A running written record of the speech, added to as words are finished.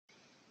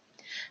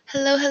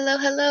Hello, hello,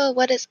 hello.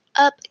 What is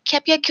up,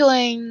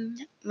 Capricorn?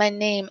 My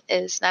name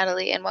is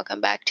Natalie, and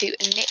welcome back to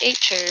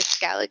Nature's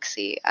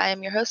Galaxy. I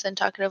am your host and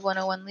talkative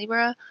 101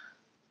 Libra.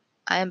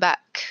 I am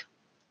back.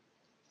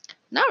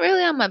 Not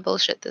really on my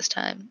bullshit this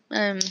time.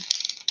 I'm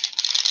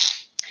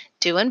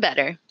doing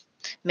better,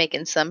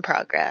 making some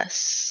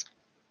progress.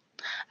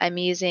 I'm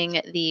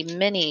using the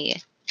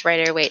mini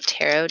Rider-Waite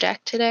Tarot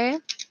deck today.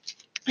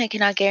 I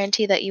cannot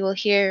guarantee that you will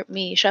hear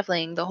me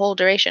shuffling the whole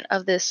duration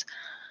of this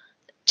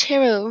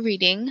tarot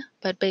reading,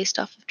 but based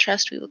off of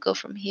trust, we will go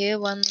from here.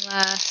 One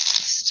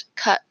last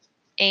cut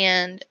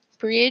and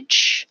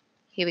bridge.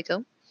 Here we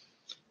go.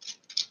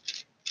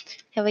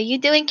 How are you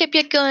doing,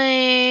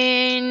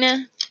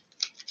 Capricorn?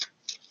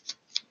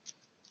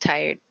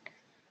 Tired.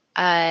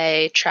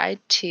 I tried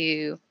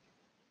to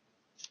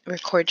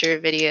record your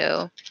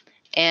video,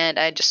 and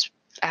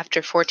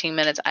after 14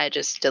 minutes, I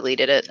just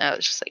deleted it. I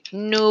was just like,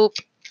 nope.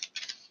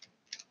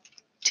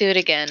 Do it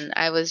again.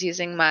 I was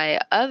using my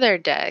other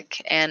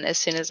deck, and as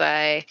soon as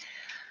I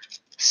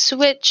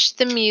switched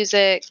the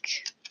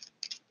music,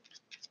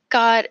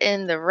 got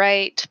in the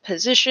right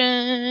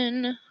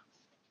position,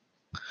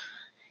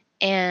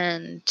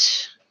 and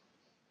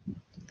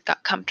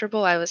got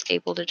comfortable, I was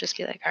able to just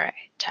be like, all right,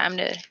 time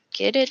to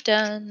get it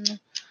done.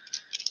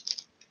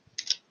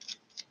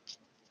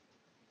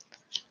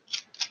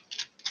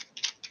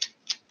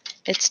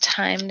 It's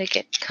time to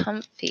get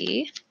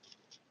comfy.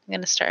 I'm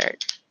going to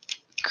start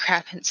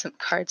grabbing some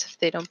cards if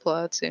they don't pull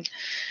out soon.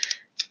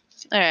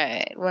 All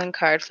right, one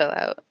card fell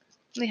out.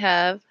 We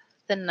have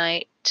the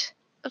Knight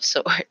of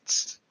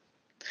Swords.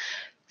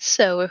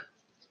 So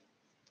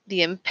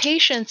the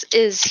impatience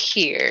is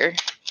here.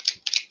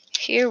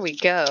 Here we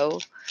go.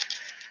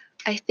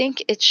 I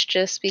think it's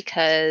just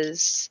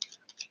because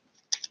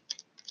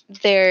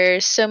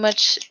there's so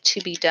much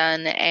to be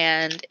done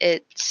and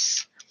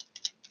it's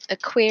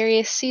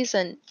Aquarius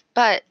season,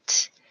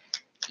 but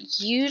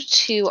you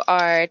two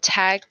are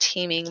tag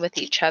teaming with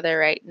each other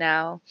right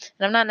now.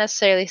 And I'm not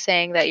necessarily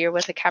saying that you're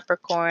with a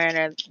Capricorn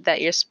or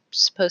that you're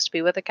supposed to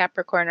be with a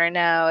Capricorn right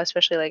now,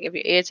 especially like if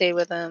you're irritated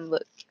with them.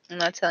 Look, I'm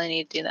not telling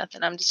you to do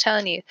nothing. I'm just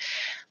telling you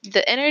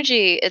the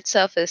energy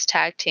itself is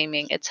tag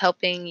teaming. It's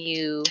helping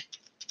you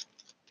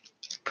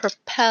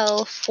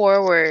propel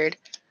forward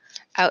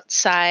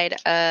outside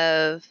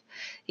of,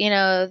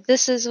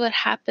 this is what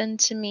happened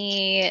to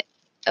me.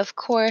 Of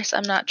course,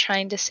 I'm not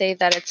trying to say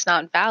that it's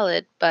not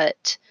valid,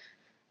 but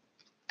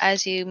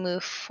as you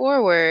move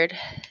forward,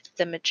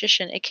 the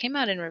Magician, it came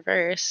out in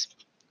reverse.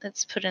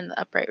 Let's put in the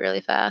upright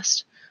really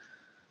fast.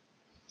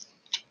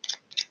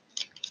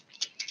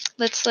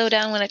 Let's slow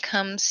down when it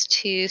comes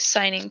to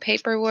signing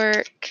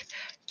paperwork.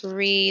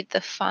 Read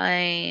the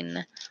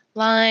fine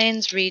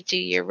lines,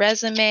 redo your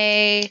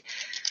resume,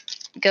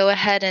 go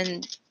ahead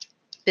and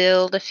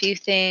build a few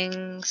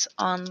things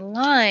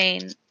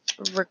online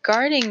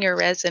regarding your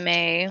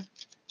resume.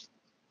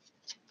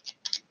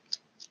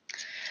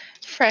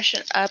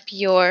 Freshen up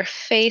your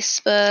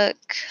Facebook.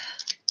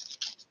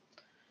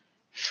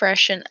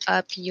 Freshen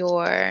up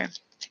your...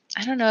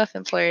 I don't know if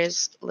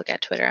employers look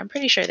at Twitter. I'm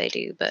pretty sure they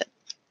do, but...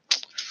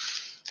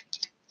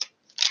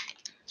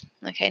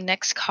 Okay,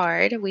 next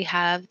card, we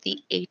have the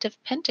Eight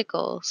of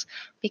Pentacles.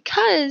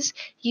 Because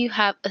you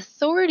have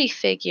authority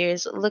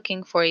figures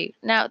looking for you.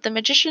 Now, the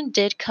Magician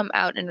did come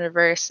out in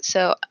reverse,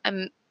 so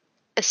I'm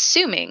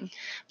assuming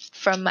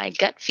from my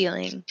gut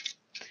feeling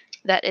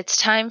that it's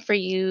time for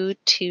you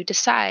to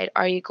decide,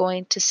 are you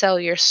going to sell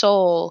your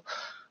soul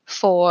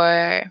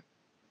for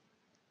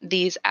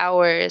these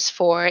hours,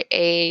 for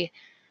a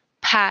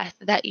path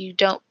that you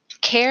don't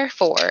care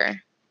for?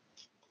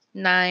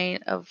 Nine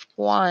of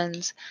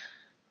Wands.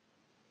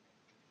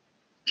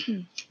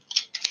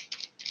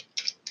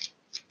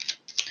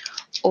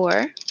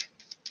 Or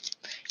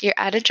you're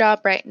at a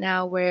job right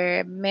now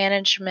where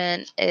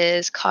management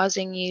is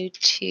causing you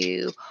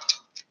to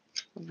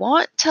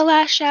want to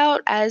lash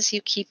out as you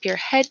keep your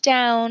head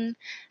down,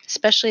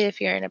 especially if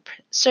you're in a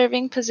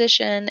serving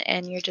position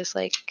and you're just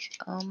like,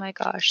 oh my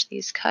gosh,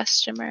 these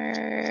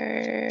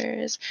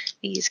customers,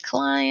 these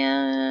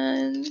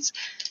clients.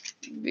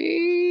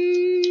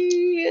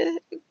 The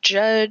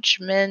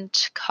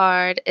Judgment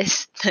card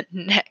is the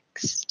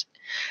next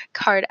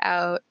card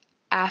out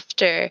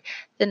after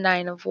the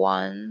Nine of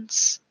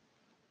Wands.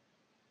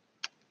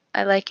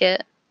 I like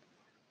it.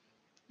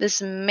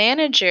 This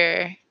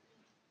manager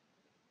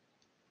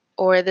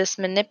or this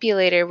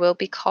manipulator will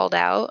be called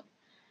out.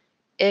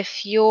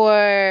 If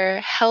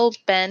you're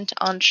hell-bent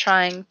on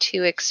trying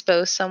to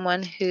expose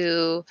someone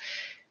who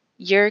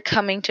you're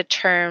coming to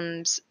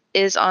terms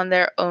is on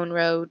their own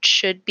road,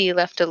 should be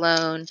left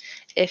alone,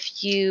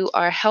 if you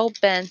are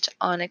hell-bent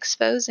on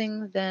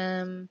exposing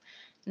them,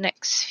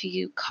 next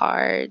few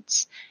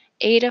cards,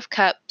 Eight of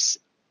Cups,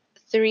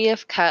 Three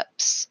of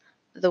Cups,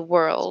 the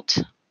World.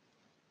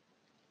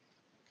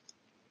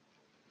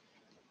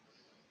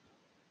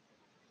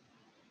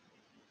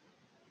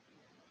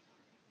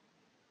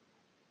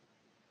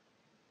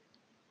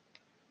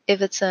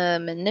 If it's a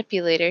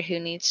manipulator who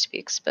needs to be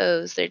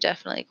exposed, they're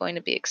definitely going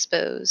to be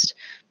exposed.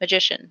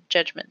 Magician,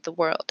 judgment, the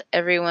world,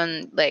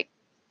 everyone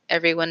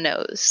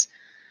knows.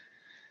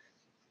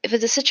 If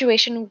it's a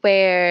situation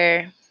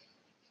where,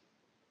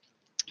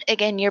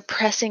 again, you're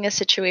pressing a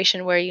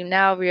situation where you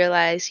now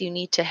realize you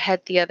need to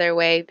head the other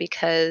way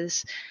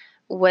because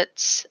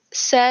what's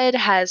said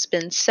has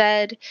been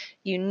said,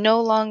 you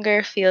no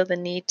longer feel the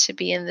need to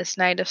be in this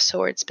Knight of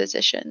Swords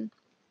position.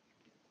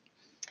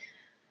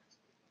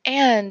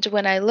 And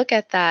when I look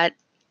at that,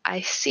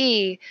 I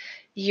see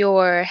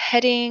you're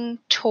heading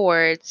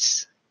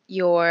towards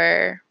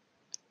your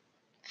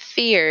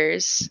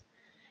fears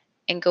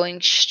and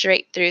going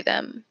straight through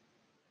them.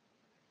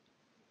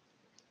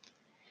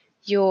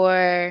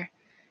 You're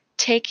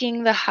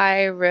taking the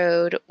high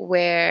road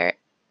where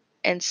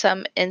in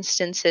some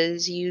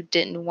instances you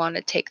didn't want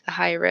to take the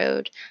high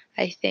road.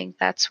 I think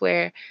that's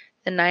where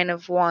the Nine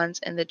of Wands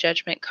and the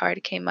Judgment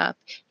card came up.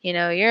 You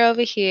know, you're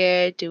over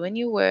here doing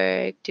your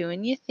work,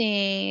 doing your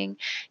thing,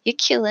 you're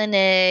killing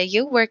it,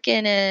 you're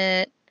working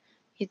it,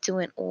 you're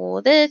doing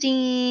all the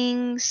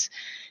things.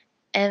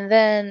 And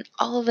then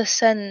all of a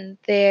sudden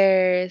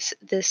there's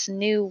this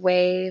new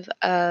wave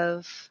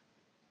of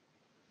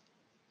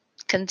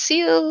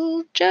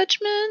concealed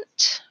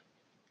judgment.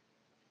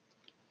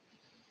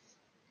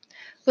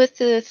 With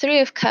the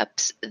Three of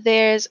Cups,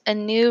 there's a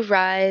new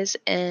rise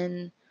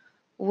in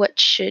what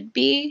should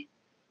be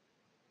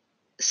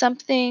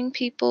something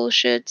people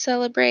should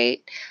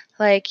celebrate,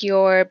 like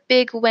your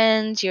big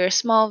wins, your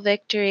small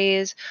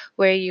victories,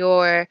 where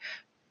you're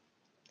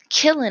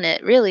killing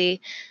it,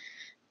 really.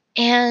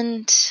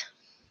 And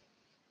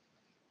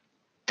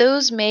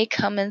those may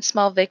come in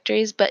small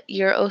victories, but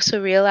you're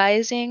also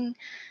realizing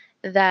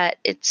that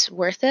it's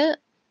worth it.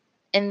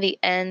 In the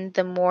end,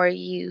 the more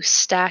you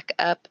stack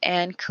up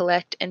and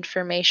collect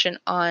information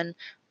on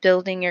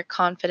building your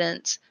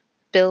confidence,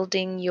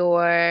 building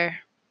your,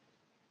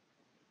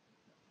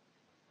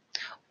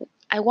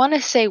 I want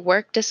to say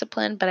work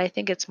discipline, but I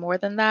think it's more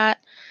than that.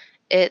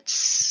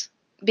 It's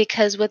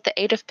because with the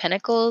Eight of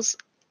Pentacles,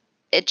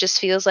 it just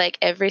feels like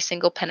every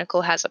single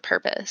pentacle has a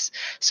purpose.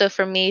 So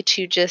for me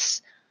to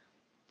just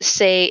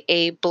say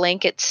a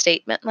blanket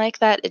statement like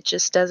that, it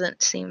just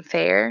doesn't seem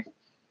fair.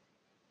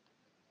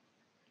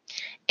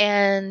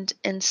 And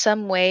in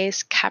some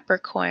ways,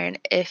 Capricorn,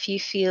 if you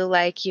feel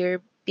like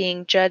you're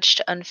being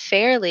judged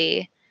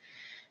unfairly,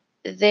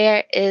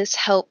 there is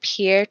help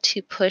here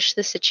to push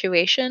the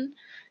situation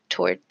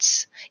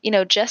towards,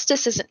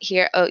 justice isn't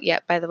here. Oh, yeah,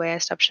 by the way, I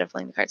stopped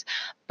shuffling the cards.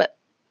 But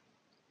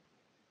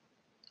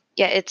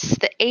yeah, it's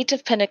the Eight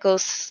of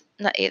Pentacles,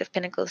 not Eight of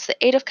Pentacles, the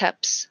Eight of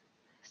Cups,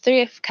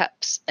 Three of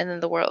Cups, and then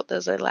the World.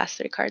 Those are the last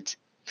three cards.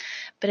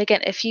 But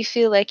again, if you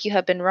feel like you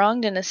have been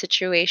wronged in a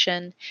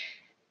situation,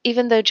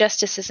 even though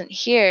justice isn't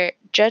here,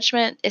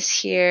 judgment is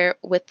here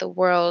with the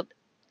World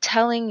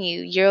telling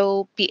you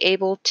you'll be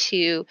able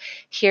to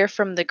hear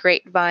from the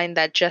grapevine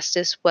that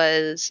justice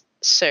was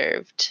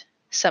served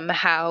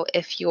somehow.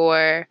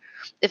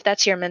 If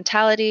that's your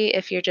mentality,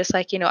 if you're just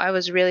like, I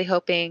was really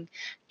hoping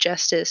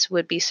justice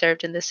would be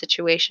served in this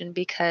situation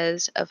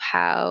because of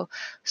how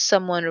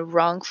someone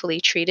wrongfully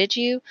treated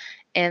you,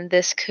 and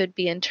this could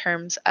be in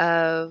terms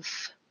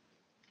of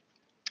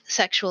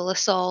sexual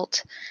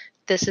assault,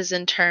 this is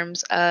in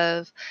terms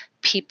of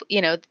people,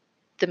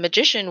 the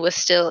Magician was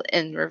still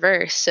in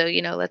reverse. So,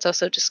 let's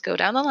also just go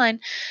down the line.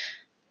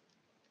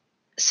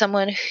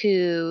 Someone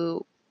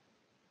who,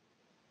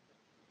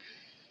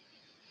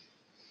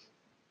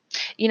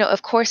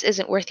 of course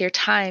isn't worth your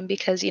time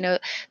because,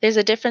 there's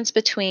a difference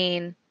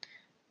between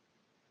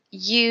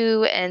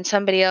you and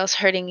somebody else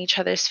hurting each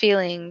other's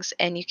feelings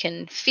and you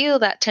can feel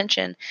that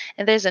tension.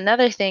 And there's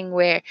another thing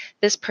where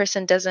this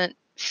person doesn't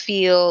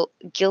feel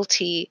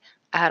guilty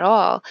at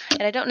all.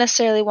 And I don't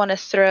necessarily want to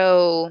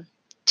throw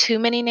too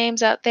many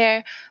names out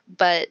there,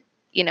 but,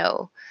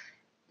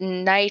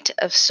 Knight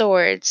of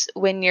Swords,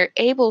 when you're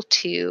able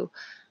to,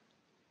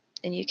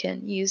 and you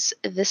can use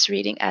this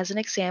reading as an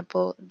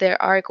example,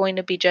 there are going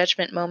to be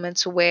judgment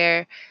moments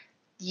where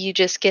you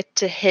just get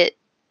to hit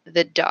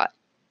the dot.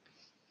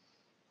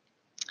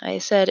 I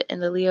said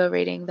in the Leo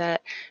reading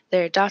that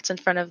there are dots in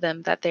front of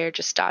them that they're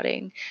just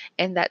dotting,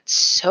 and that's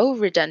so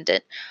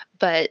redundant,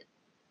 and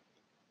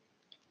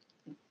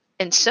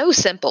so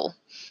simple.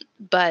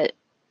 But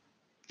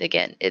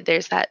again,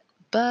 there's that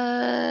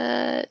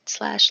but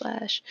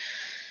 //.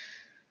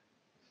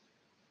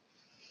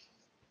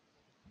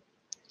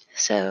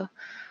 So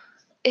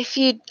if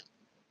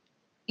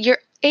you're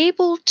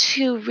able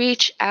to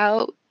reach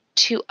out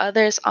to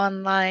others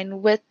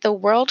online with the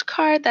World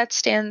card, that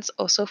stands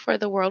also for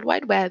the World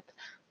Wide Web.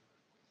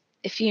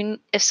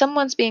 If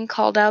someone's being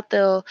called out,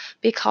 they'll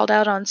be called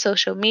out on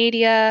social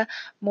media.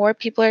 More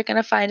people are going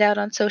to find out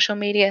on social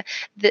media.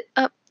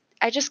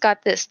 I just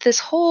got this. This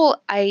whole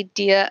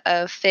idea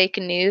of fake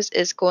news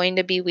is going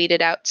to be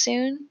weeded out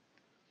soon.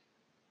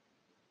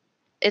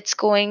 it's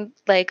going,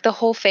 like, the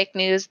whole fake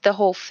news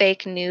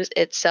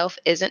itself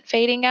isn't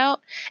fading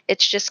out.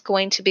 It's just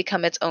going to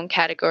become its own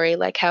category,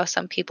 like how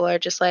some people are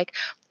just like,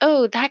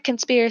 oh, that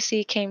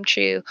conspiracy came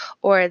true,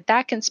 or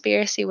that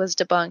conspiracy was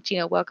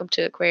debunked. Welcome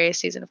to Aquarius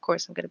season. Of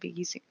course, I'm going to be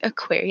using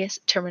Aquarius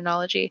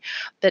terminology,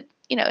 but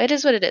it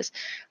is what it is.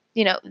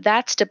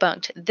 That's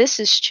debunked. This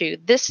is true.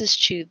 This is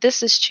true.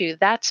 This is true.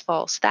 That's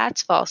false.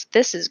 That's false.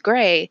 This is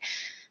gray.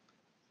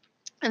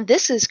 And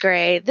this is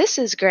gray. This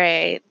is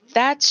gray.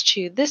 That's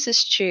true. This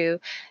is true.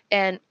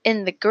 And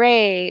in the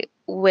gray,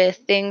 with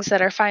things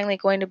that are finally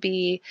going to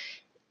be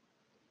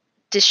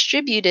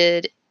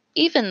distributed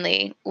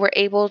evenly, we're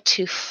able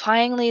to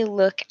finally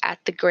look at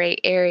the gray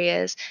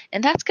areas.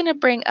 And that's going to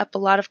bring up a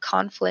lot of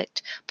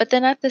conflict. But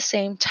then at the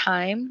same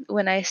time,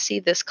 when I see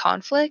this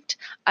conflict,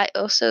 I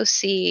also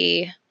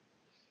see.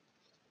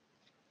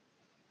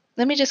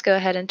 Let me just go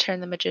ahead and turn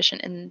the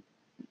Magician in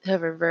the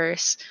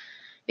reverse.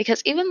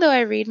 Because even though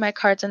I read my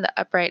cards in the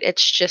upright,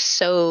 it's just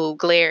so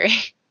glaring.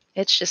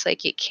 It's just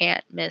like you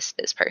can't miss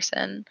this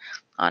person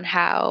on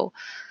how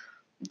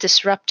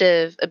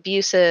disruptive,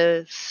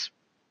 abusive,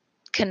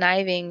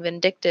 conniving,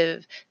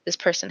 vindictive this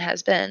person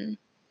has been.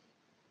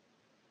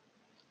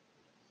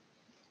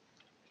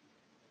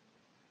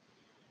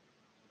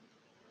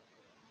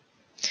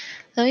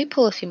 Let me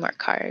pull a few more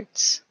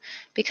cards,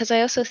 because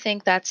I also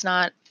think that's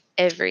not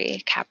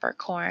every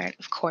Capricorn,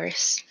 of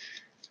course.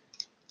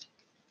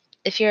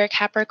 If you're a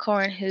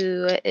Capricorn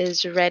who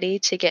is ready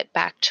to get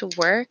back to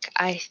work,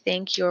 I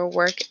think your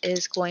work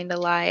is going to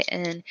lie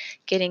in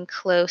getting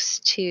close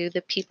to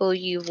the people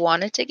you've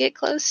wanted to get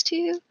close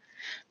to.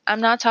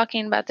 I'm not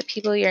talking about the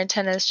people your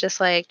intent is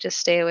just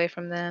stay away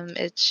from them.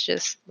 It's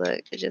just,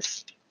 look,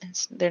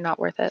 they're not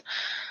worth it.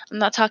 I'm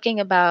not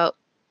talking about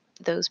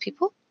those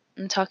people.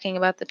 I'm talking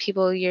about the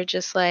people you're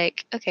just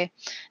like, okay,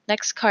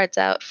 next card's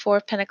out. 4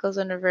 of Pentacles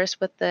in reverse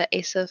with the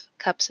Ace of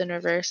Cups in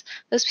reverse.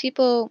 Those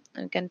people,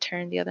 I'm going to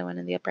turn the other one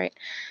in the upright.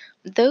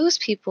 Those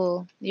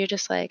people, you're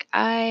just like,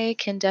 I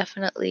can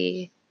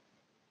definitely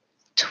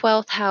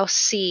 12th house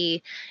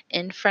see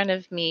in front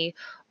of me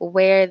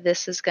where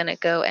this is going to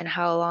go and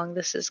how long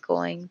this is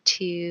going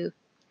to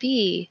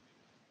be.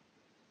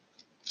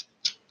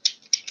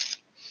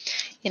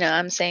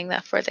 I'm saying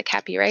that for the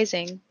Cappy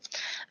rising.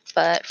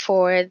 But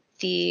for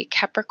the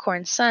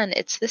Capricorn sun,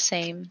 it's the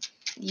same.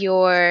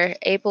 You're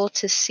able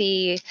to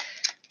see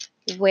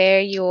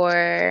where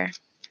your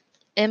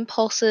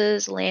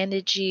impulses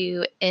landed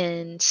you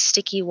in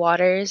sticky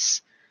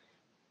waters,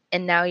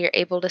 and now you're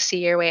able to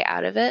see your way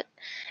out of it.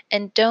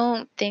 And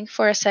don't think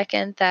for a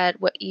second that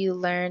what you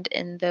learned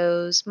in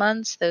those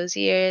months, those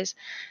years,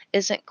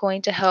 isn't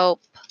going to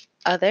help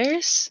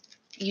others.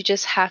 You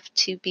just have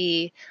to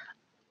be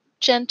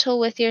gentle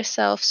with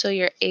yourself so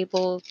you're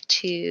able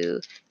to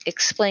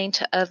explain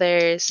to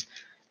others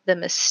the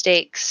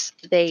mistakes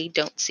they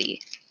don't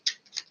see.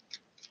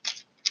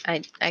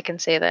 I can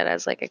say that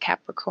as like a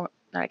Capricorn,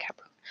 not a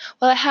Capricorn.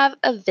 Well, I have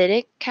a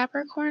Vedic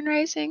Capricorn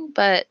rising,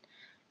 but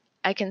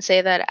I can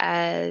say that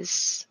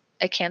as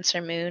a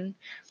Cancer moon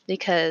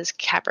because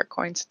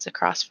Capricorn sits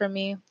across from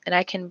me, and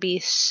I can be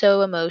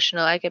so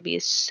emotional. I could be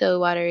so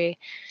watery,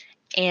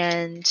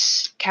 and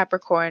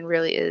Capricorn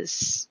really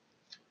is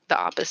the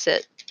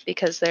opposite,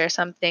 because there are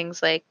some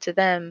things like to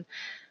them,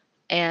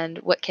 and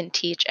what can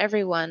teach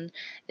everyone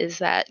is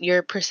that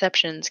your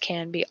perceptions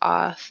can be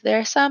off. There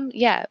are some,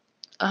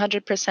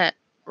 100%,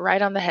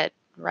 right on the head,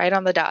 right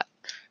on the dot,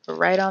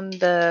 right on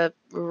the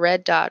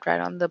red dot,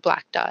 right on the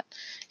black dot.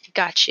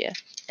 Gotcha.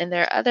 And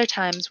there are other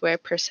times where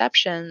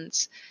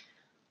perceptions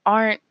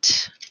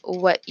aren't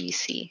what you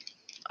see,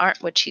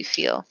 aren't what you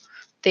feel.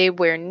 They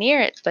were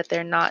near it, but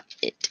they're not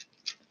it.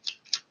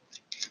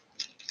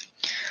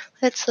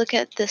 Let's look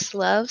at this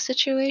love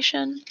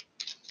situation.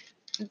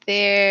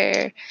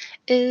 There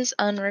is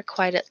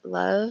unrequited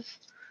love,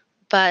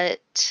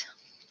 but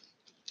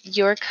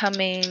you're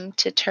coming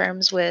to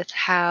terms with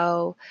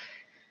how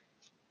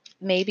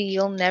maybe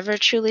you'll never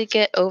truly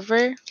get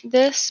over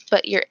this,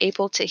 but you're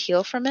able to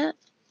heal from it.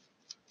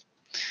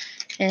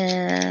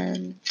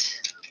 And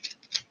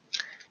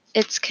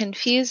it's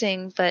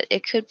confusing, but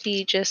it could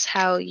be just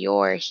how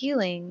you're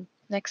healing.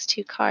 Next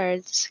 2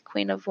 cards,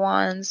 Queen of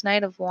Wands,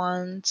 Knight of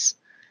Wands.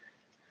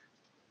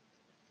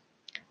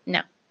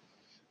 Now,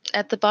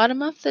 at the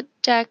bottom of the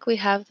deck, we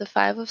have the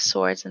 5 of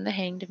Swords and the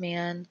Hanged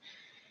Man.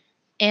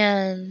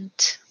 And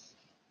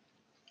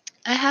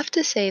I have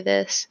to say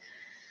this.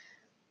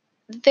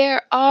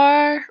 There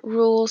are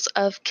rules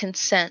of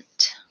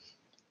consent.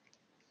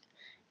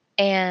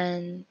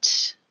 And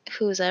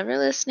who's ever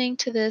listening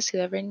to this,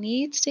 whoever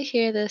needs to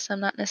hear this,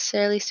 I'm not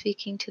necessarily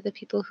speaking to the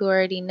people who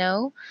already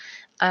know.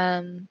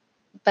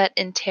 But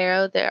in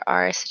tarot, there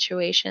are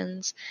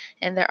situations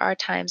and there are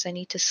times I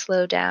need to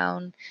slow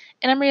down.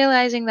 And I'm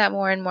realizing that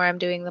more and more I'm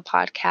doing the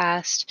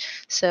podcast,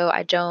 so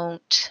I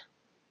don't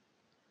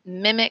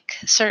mimic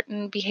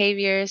certain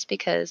behaviors,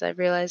 because I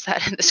realized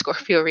that in the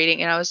Scorpio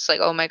reading, and I was like,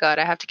 oh my God,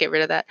 I have to get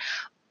rid of that.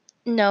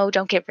 No,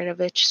 don't get rid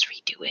of it. Just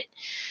redo it.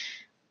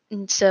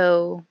 And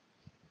so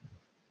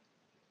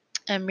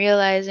I'm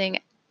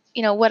realizing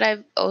what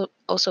I've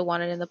also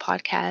wanted in the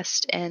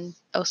podcast, and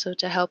also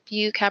to help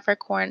you,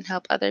 Capricorn,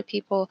 help other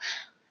people,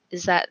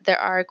 is that there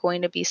are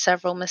going to be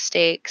several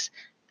mistakes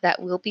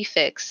that will be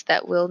fixed,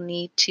 that will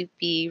need to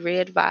be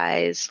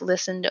readvised,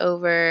 listened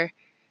over,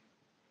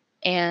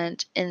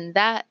 and in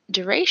that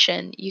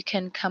duration, you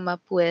can come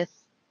up with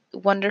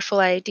wonderful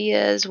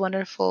ideas,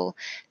 wonderful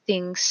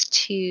things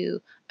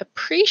to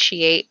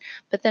appreciate,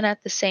 but then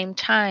at the same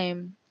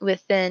time,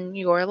 within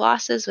your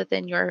losses,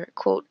 within your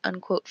quote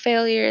unquote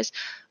failures,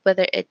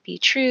 whether it be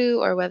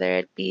true or whether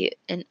it be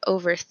an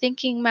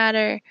overthinking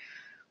matter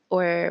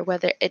or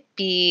whether it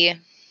be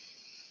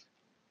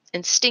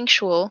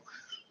instinctual,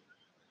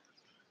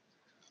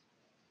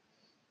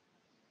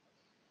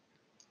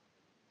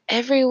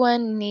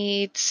 everyone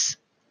needs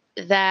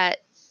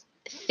that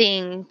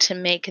thing to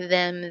make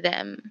them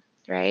them,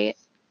 right?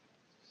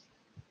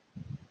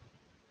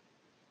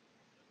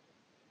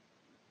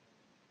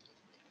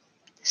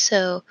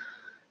 So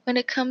when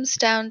it comes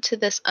down to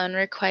this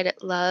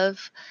unrequited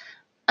love,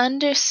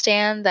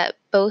 understand that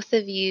both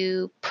of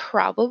you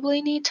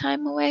probably need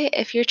time away.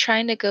 If you're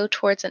trying to go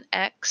towards an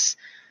ex,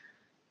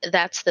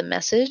 that's the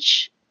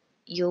message.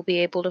 You'll be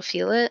able to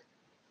feel it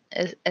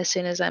as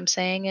soon as I'm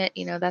saying it.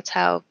 That's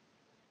how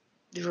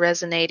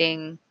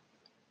resonating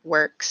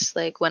works.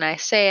 Like when I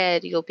say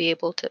it, you'll be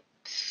able to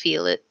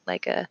feel it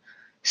like a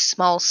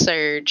small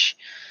surge,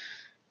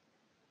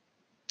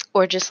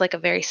 or just like a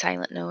very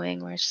silent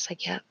knowing where it's just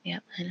like, yep,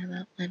 yep, I know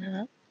that, I know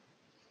that.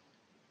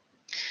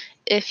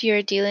 If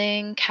you're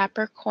dealing,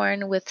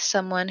 Capricorn, with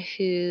someone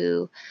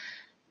who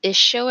is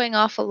showing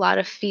off a lot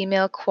of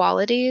female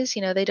qualities,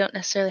 they don't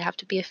necessarily have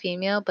to be a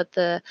female, but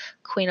the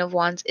Queen of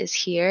Wands is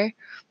here.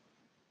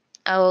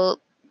 I'll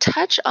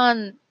touch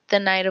on the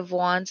Knight of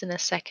Wands in a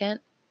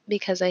second,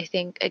 because I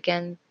think,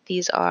 again,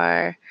 these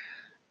are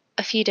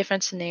a few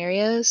different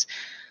scenarios.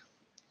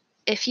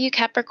 If you,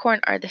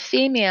 Capricorn, are the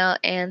female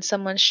and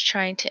someone's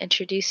trying to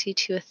introduce you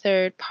to a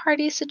third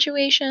party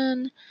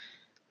situation,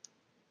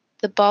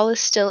 the ball is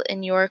still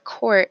in your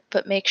court,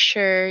 but make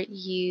sure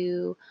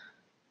you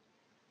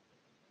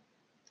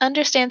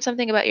understand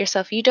something about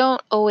yourself. You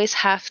don't always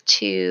have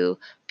to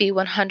be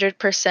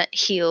 100%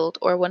 healed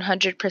or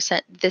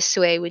 100% this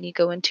way when you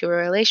go into a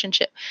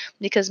relationship,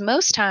 because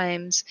most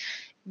times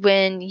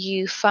when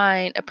you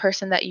find a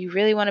person that you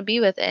really want to be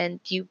with, and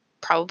you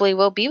probably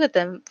will be with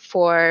them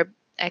for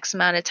X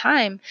amount of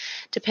time,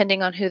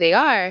 depending on who they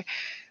are,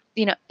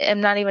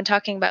 I'm not even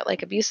talking about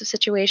like abusive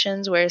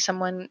situations where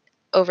someone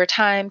over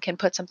time can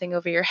put something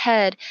over your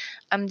head.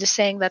 I'm just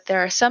saying that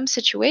there are some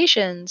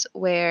situations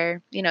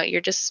where,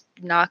 you're just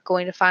not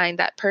going to find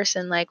that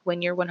person like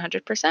when you're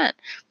 100%.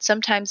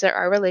 Sometimes there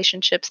are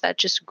relationships that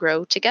just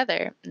grow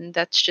together, and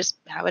that's just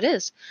how it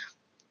is.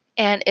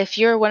 And if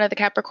you're one of the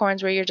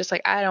Capricorns where you're just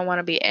like, I don't want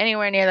to be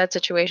anywhere near that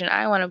situation,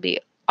 I want to be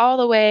all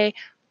the way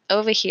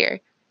over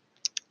here,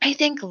 I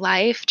think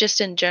life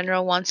just in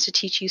general wants to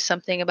teach you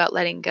something about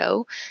letting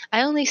go.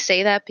 I only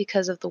say that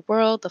because of the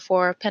World, the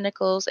Four of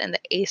Pentacles, and the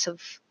Ace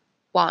of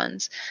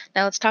Wands.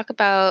 Now let's talk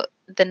about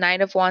the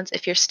Knight of Wands.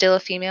 If you're still a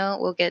female,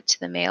 we'll get to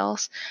the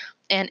males.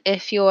 And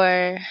if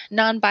you're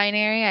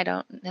non-binary, I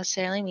don't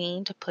necessarily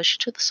mean to push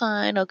to the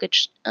side. I'll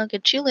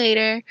get you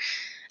later.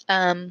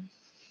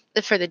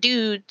 For the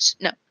dudes,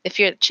 no. If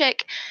you're the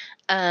chick,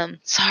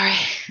 sorry,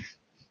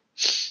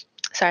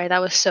 sorry,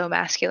 that was so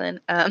masculine.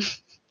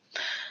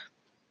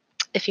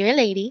 If you're a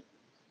lady,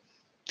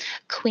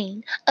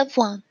 Queen of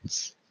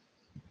Wands,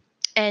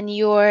 and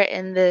you're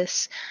in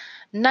this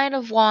Knight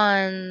of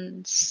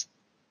Wands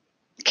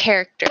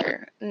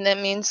character, and that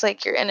means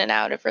like you're in and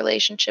out of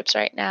relationships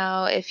right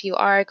now. If you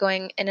are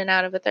going in and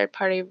out of a third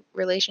party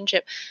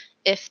relationship,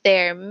 if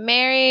they're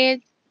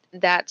married,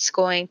 that's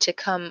going to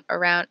come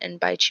around and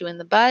bite you in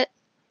the butt,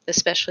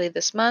 especially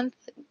this month.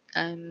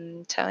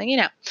 I'm telling you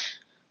now.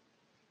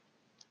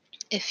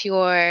 If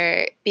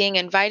you're being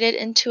invited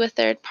into a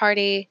third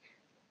party,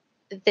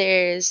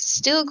 there's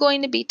still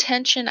going to be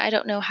tension. I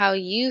don't know how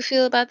you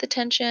feel about the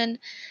tension.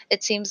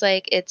 It seems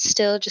like it's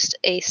still just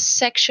a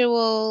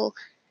sexual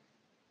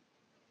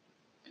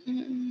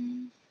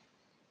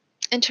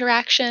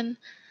interaction.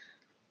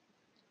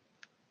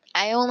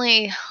 I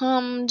only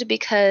hummed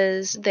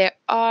because there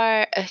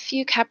are a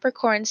few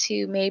Capricorns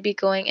who may be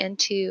going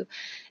into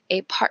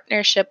a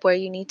partnership where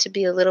you need to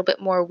be a little bit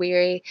more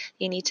weary.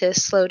 You need to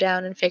slow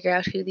down and figure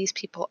out who these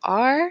people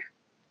are.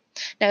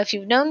 Now, if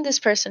you've known this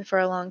person for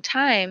a long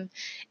time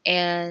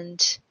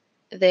and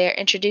they're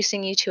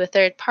introducing you to a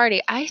third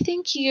party, I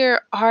think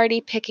you're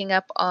already picking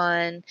up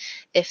on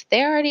if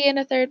they're already in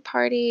a third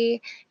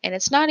party, and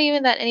it's not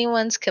even that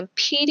anyone's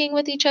competing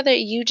with each other,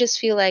 you just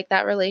feel like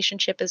that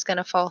relationship is going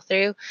to fall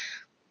through.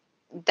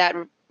 That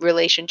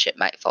relationship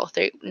might fall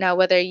through. Now,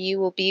 whether you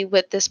will be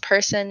with this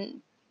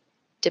person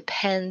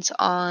depends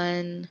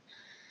on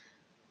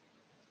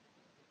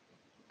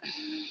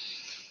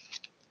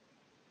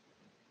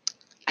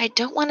I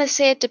don't want to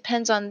say it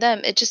depends on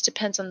them. It just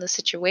depends on the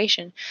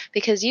situation,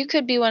 because you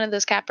could be one of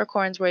those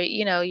Capricorns where,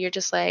 you're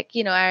just like,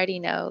 I already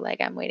know, like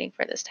I'm waiting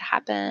for this to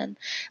happen.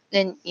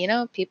 And,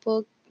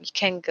 people You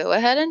can go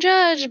ahead and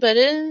judge, but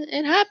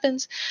it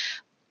happens.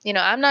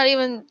 I'm not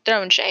even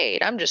throwing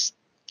shade. I'm just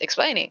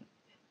explaining.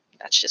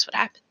 That's just what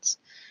happens.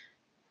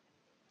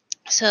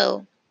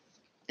 So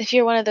if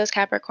you're one of those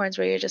Capricorns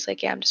where you're just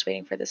like, yeah, I'm just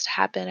waiting for this to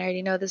happen, I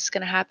already know this is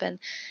going to happen.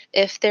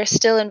 If they're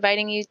still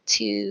inviting you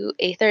to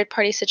a third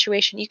party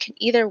situation, you can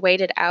either wait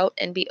it out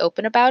and be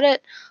open about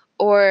it,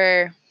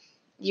 or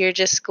you're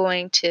just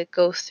going to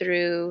go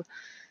through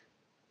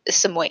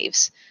some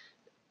waves.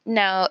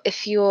 Now,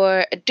 if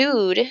you're a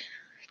dude,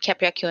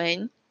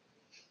 Capricorn,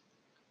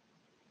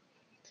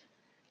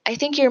 I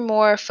think you're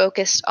more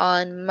focused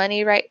on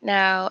money right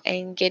now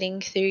and getting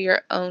through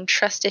your own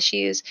trust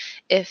issues.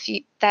 If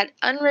that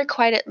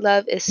unrequited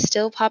love is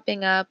still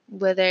popping up,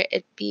 whether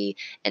it be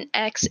an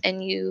ex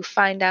and you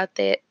find out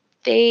that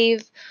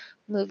they've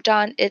moved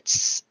on,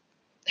 it's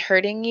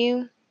hurting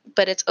you,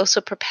 but it's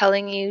also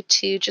propelling you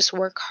to just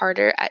work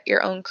harder at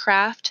your own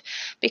craft.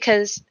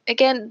 Because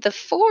again, the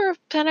Four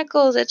of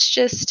Pentacles, it's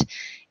just,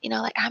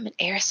 like I'm an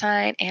air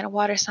sign and a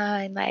water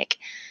sign, like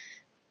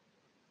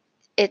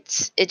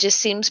it just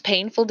seems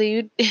painful,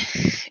 dude.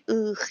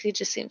 Ugh, it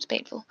just seems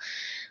painful.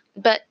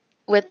 But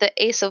with the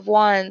Ace of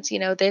Wands,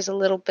 there's a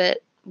little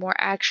bit more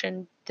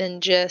action than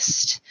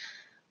just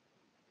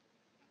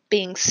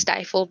being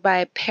stifled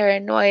by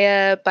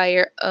paranoia, by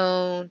your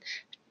own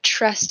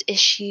trust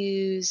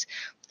issues.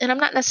 And I'm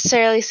not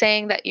necessarily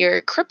saying that you're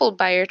crippled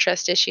by your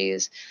trust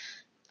issues.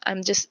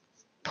 I'm just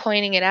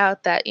pointing it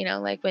out that,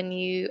 like when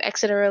you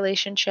exit a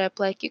relationship,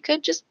 like you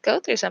could just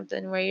go through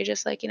something where you're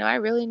just like, I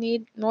really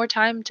need more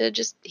time to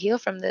just heal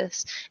from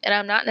this. And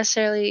I'm not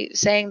necessarily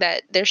saying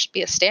that there should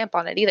be a stamp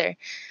on it either.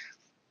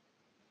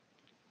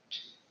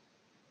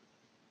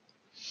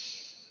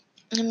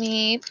 Let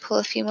me pull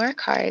a few more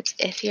cards.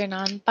 If you're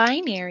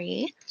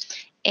non-binary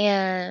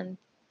and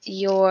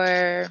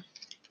you're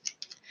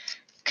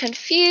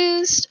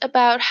confused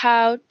about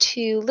how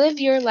to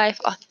live your life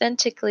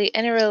authentically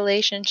in a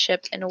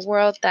relationship in a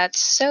world that's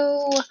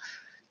so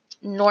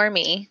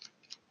normy,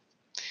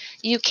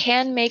 you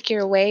can make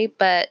your way,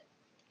 but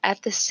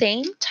at the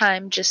same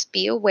time, just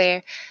be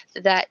aware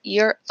that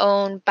your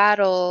own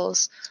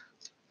battles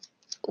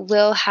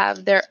will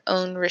have their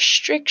own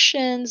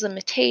restrictions,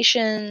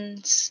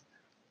 limitations.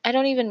 I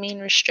don't even mean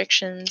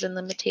restrictions and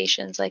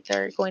limitations like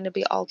they're going to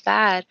be all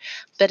bad,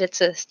 but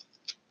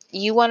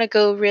you want to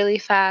go really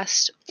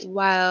fast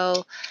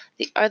while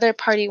the other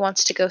party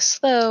wants to go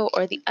slow,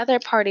 or the other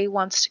party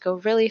wants to go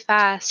really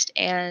fast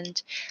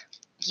and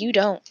you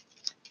don't.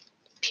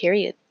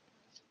 Period.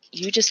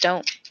 You just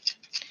don't.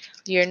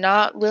 You're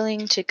not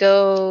willing to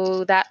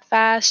go that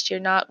fast. You're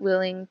not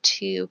willing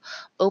to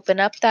open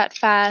up that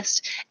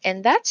fast.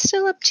 And that's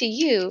still up to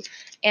you.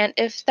 And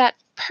if that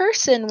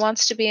person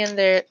wants to be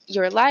in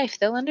your life,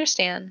 they'll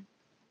understand.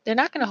 They're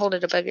not going to hold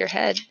it above your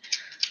head.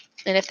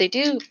 And if they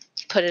do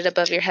put it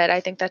above your head, I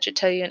think that should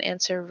tell you an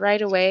answer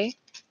right away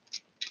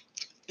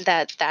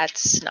that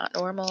that's not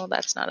normal,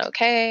 that's not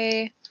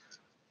okay.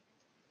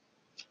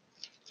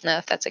 Now,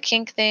 if that's a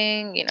kink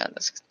thing,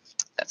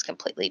 that's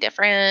completely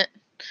different.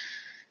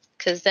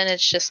 Because then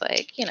it's just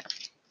like,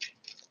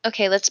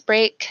 okay, let's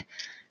break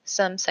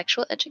some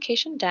sexual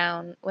education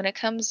down. When it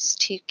comes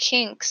to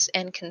kinks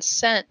and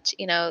consent,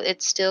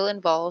 it still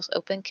involves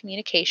open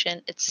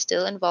communication. It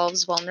still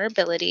involves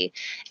vulnerability.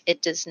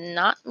 It does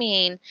not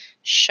mean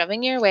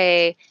shoving your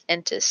way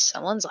into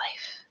someone's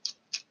life.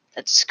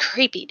 That's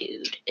creepy,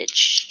 dude. It's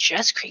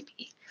just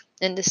creepy.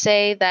 And to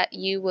say that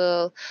you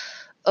will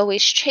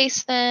always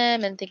chase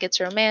them and think it's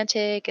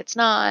romantic, it's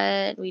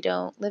not. We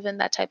don't live in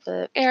that type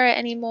of era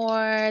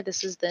anymore.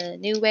 This is the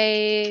new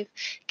wave.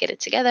 Get it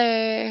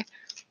together.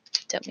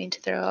 Don't mean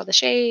to throw all the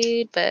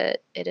shade,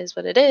 but it is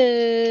what it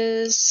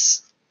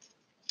is.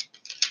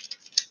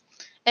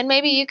 And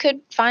maybe you could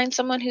find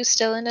someone who's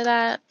still into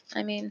that.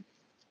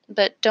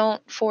 But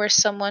don't force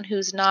someone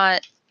who's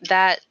not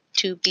that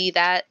to be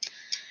that.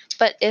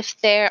 But if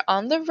they're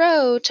on the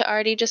road to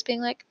already just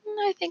being like,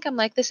 I think I'm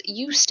like this,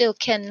 you still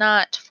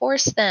cannot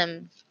force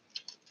them.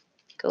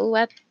 Go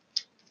at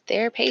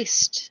their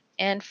pace.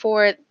 And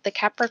for the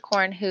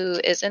Capricorn who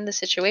is in the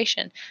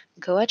situation,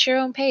 go at your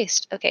own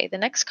pace. Okay, the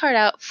next card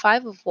out,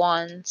 Five of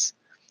Wands.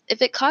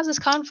 If it causes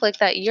conflict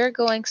that you're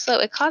going slow,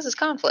 it causes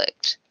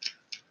conflict.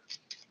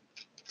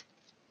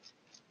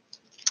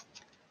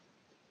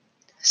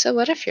 So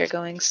what if you're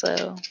going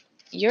slow?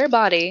 Your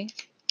body,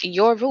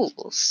 your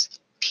rules.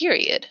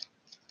 Period.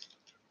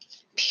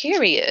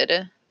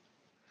 Period.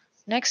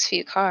 Next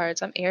few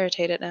cards. I'm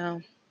irritated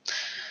now.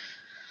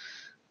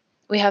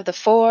 We have the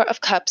Four of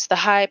Cups, the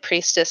High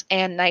Priestess,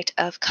 and Knight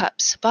of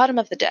Cups. Bottom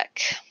of the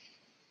deck.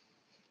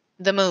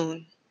 The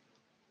Moon.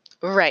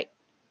 Right.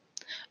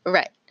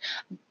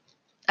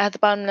 At the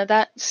bottom of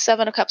that,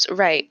 Seven of Cups.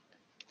 Right.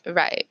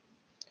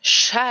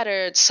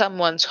 Shattered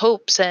someone's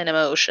hopes and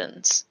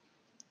emotions.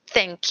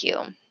 Thank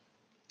you.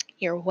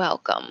 You're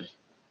welcome.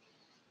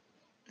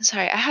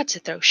 Sorry, I had to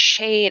throw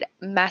shade,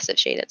 massive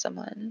shade at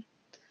someone.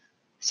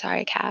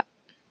 Sorry, Cap.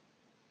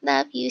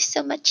 Love you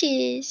so much.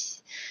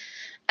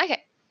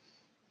 Okay.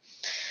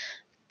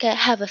 Gonna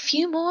have a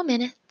few more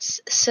minutes.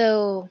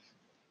 So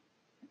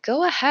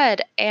go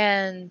ahead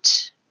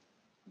and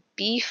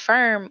be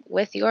firm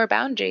with your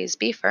boundaries,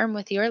 be firm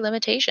with your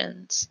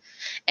limitations.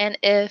 And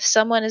if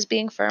someone is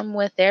being firm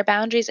with their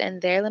boundaries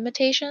and their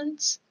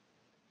limitations,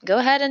 go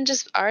ahead and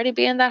just already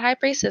be in that high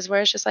priestess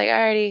where it's just like,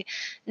 I already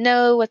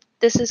know what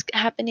this is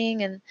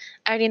happening, and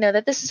I already know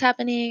that this is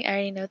happening. I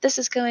already know this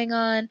is going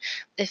on.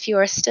 If you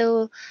are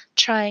still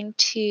trying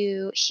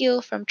to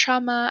heal from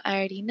trauma, I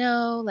already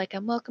know, like,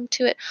 I'm welcome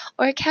to it.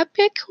 Or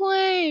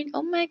Capricorn,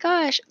 oh my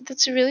gosh,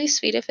 that's really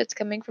sweet if it's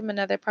coming from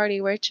another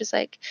party where it's just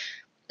like,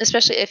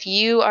 especially if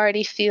you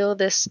already feel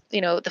this,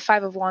 the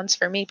Five of Wands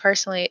for me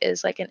personally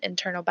is like an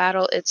internal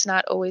battle. It's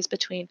not always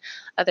between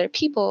other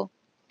people.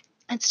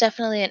 It's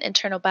definitely an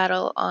internal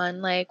battle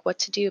on like what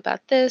to do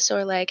about this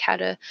or like how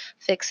to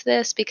fix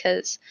this,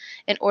 because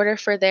in order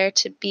for there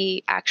to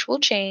be actual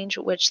change,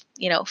 which,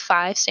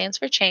 5 stands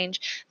for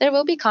change, there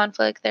will be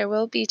conflict. There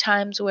will be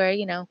times where,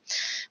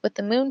 with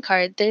the moon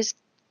card, there's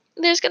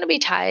going to be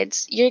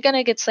tides. You're going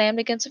to get slammed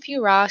against a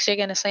few rocks. You're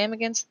going to slam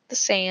against the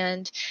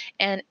sand.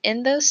 And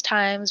in those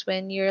times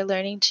when you're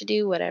learning to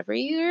do whatever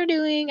you're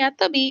doing at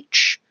the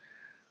beach,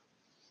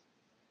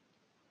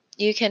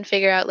 you can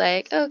figure out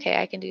like, okay,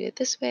 I can do it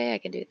this way. I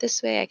can do it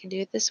this way. I can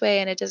do it this way.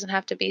 And it doesn't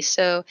have to be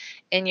so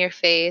in your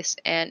face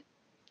and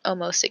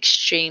almost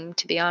extreme,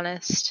 to be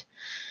honest.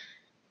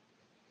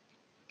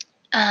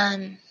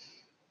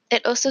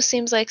 It also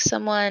seems like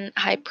someone,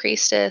 High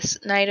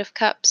Priestess, Knight of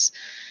Cups.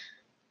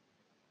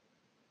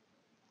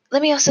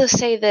 Let me also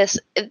say this.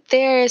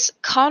 There's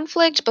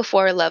conflict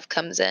before love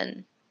comes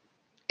in.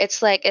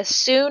 It's like as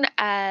soon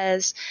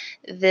as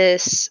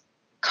this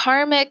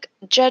karmic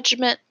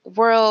judgment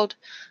world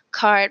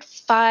card,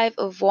 5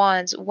 of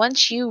Wands,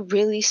 once you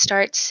really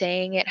start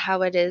saying it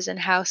how it is and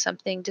how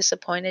something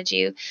disappointed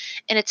you,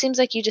 and it seems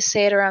like you just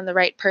say it around the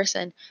right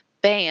person,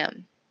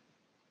 bam,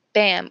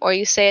 bam, or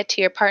you say it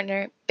to your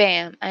partner,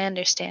 bam, I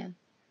understand.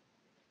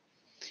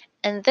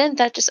 And then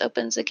that just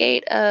opens a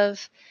gate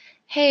of,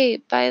 hey,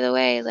 by the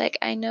way, like,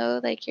 I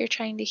know like you're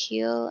trying to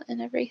heal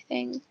and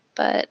everything,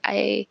 but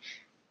I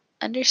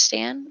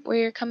understand where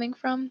you're coming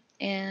from.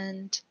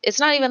 And it's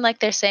not even like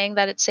they're saying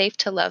that it's safe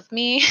to love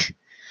me.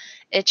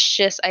 It's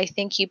just, I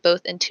think you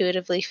both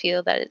intuitively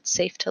feel that it's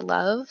safe to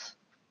love.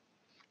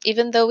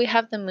 Even though we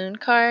have the moon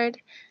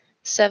card,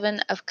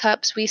 7 of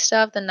Cups, we still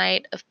have the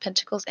Knight of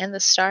Pentacles and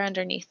the star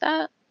underneath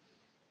that.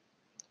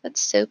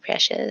 That's so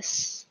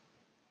precious.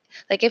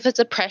 Like, if it's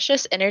a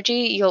precious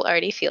energy, you'll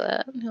already feel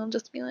it. You'll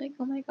just be like,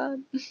 oh my god.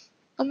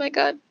 Oh my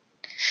god.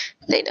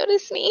 They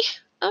notice me.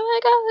 Oh my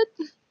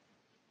god.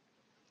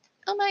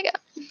 Oh my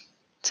god.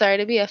 Sorry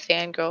to be a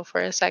fangirl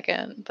for a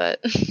second, but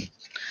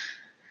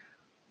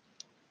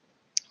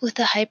with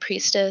the High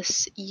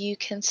Priestess, you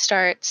can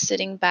start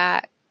sitting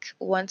back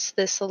once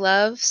this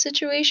love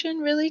situation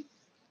really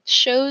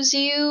shows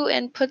you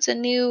and puts a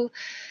new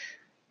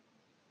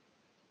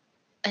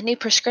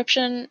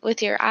prescription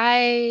with your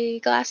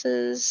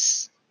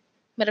eyeglasses,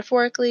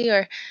 metaphorically,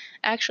 or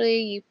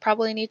actually you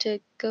probably need to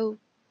go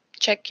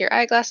check your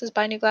eyeglasses,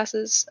 buy new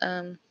glasses.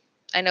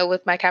 I know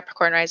with my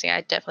Capricorn rising,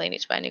 I definitely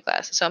need to buy new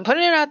glasses. So I'm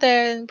putting it out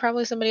there, and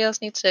probably somebody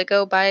else needs to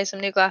go buy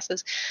some new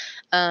glasses.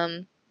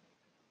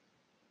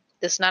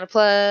 This is not a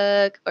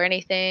plug or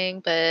anything,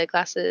 but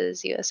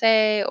Glasses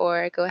USA,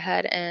 or go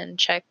ahead and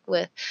check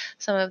with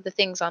some of the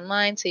things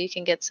online so you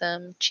can get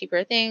some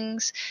cheaper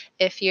things.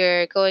 If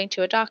you're going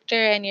to a doctor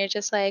and you're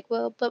just like,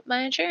 well, but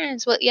my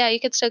insurance, well, yeah,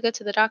 you could still go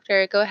to the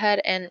doctor. Go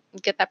ahead and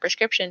get that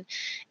prescription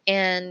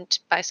and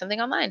buy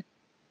something online.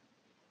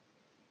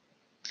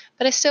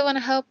 But I still want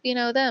to help,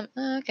 them.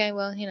 Okay,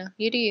 well,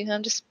 you do you.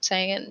 I'm just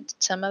saying it.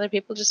 Some other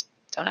people just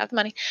don't have the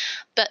money.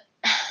 But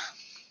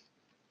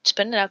just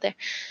putting it out there.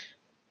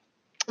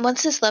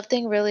 Once this love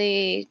thing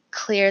really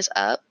clears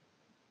up,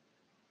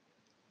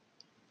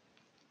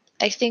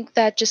 I think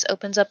that just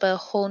opens up a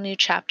whole new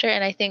chapter.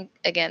 And I think,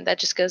 again, that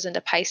just goes into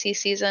Pisces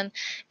season.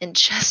 And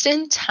just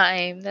in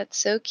time, that's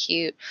so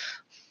cute.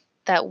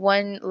 That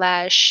one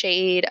last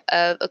shade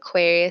of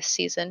Aquarius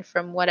season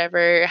from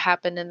whatever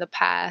happened in the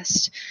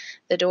past.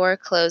 The door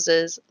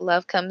closes,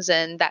 love comes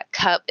in, that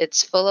cup,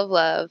 it's full of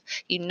love.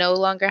 You no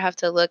longer have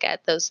to look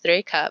at those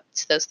 3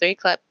 cups. Those 3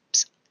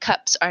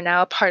 cups are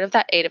now a part of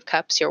that 8 of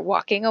Cups. You're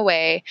walking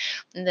away.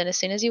 And then as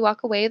soon as you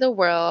walk away, the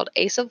World,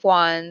 Ace of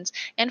Wands,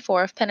 and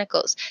 4 of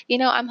Pentacles.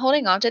 I'm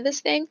holding on to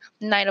this thing,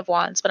 Knight of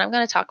Wands, but I'm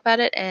going to talk about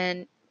it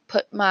and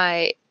put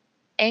my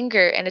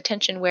anger and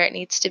attention where it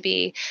needs to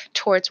be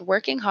towards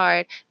working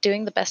hard,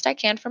 doing the best I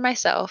can for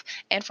myself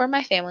and for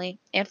my family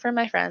and for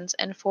my friends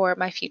and for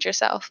my future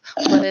self.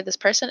 Whether this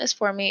person is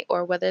for me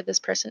or whether this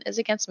person is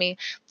against me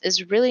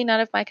is really none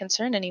of my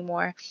concern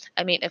anymore.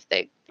 I mean, if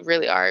they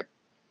really are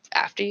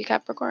after you,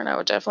 Capricorn, I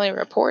would definitely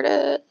report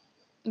it.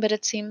 But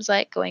it seems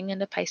like going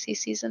into Pisces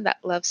season,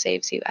 that love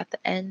saves you at the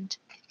end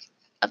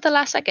of the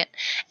last second.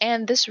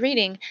 And this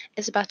reading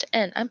is about to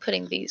end. I'm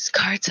putting these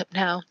cards up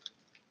now.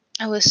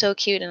 It was so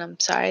cute, and I'm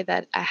sorry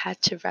that I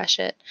had to rush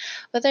it.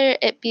 Whether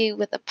it be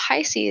with a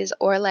Pisces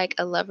or like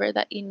a lover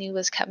that you knew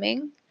was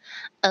coming.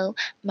 Oh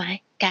my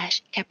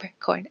gosh,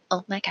 Capricorn.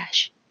 Oh my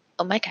gosh.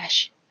 Oh my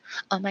gosh.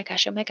 Oh my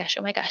gosh, oh my gosh,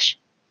 oh my gosh,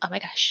 oh my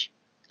gosh.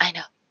 I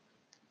know.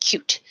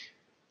 Cute.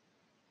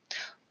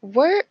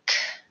 Work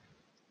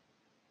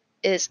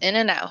is in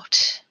and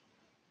out,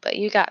 but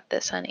you got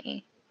this,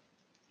 honey.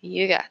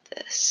 You got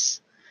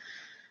this.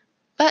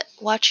 But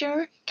watch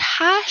your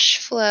cash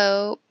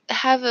flow.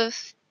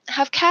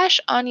 Have cash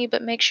on you,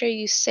 but make sure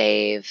you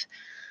save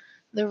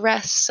the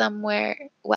rest somewhere